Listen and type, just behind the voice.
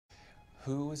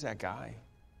Who was that guy?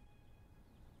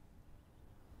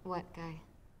 What guy?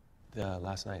 The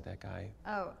last night, that guy.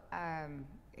 Oh,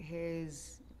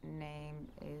 his name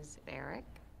is Eric.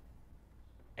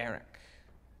 Eric.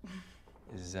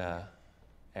 Is,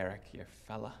 Eric your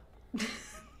fella?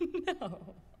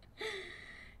 No.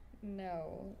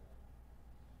 No.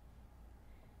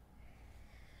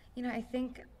 You know, I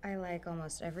think I like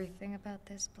almost everything about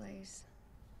this place.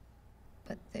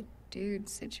 But the dude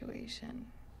situation.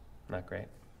 Not great.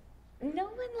 No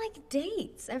one like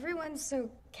dates. Everyone's so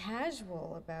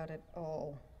casual about it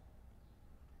all.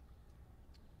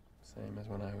 Same as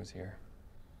when I was here.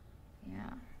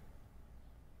 Yeah.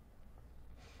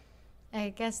 I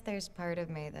guess there's part of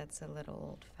me that's a little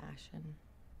old-fashioned.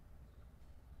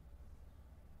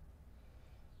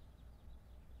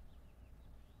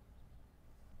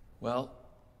 Well,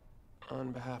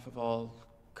 on behalf of all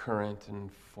current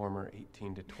and former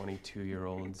 18 to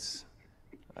 22-year-olds,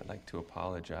 I'd like to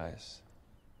apologize.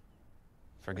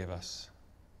 Forgive us.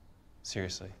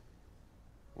 Seriously,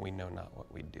 we know not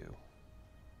what we do.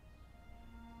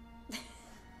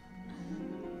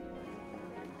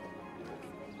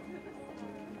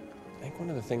 I think one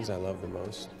of the things I love the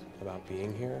most about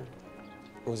being here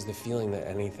was the feeling that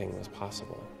anything was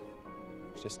possible.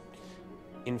 Just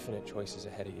infinite choices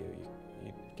ahead of you.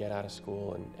 You get out of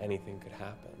school and anything could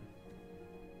happen.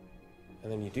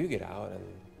 And then you do get out and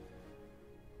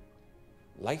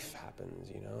life happens,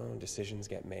 you know, decisions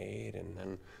get made, and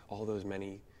then all those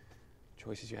many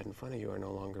choices you had in front of you are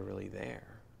no longer really there.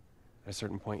 At a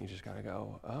certain point, you just gotta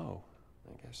go, oh,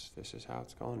 I guess this is how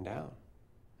it's going down.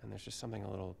 And there's just something a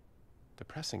little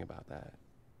depressing about that.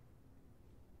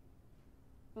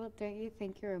 Well, don't you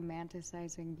think you're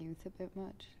romanticizing youth a bit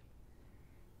much?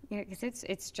 You know, because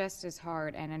it's just as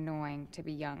hard and annoying to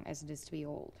be young as it is to be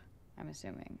old, I'm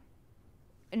assuming.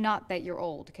 Not that you're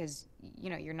old, because, you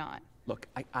know, you're not. Look,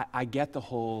 I get the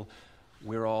whole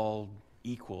we're all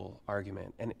equal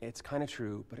argument, and it's kind of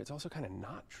true, but it's also kind of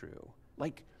not true.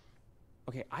 Like,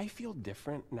 okay, I feel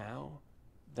different now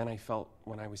than I felt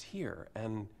when I was here,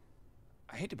 and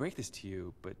I hate to break this to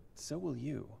you, but so will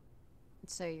you.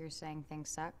 So you're saying things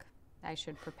suck? I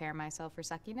should prepare myself for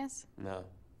suckiness? No,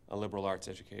 a liberal arts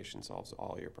education solves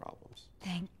all your problems.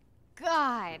 Thank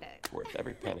God. Worth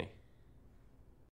every penny.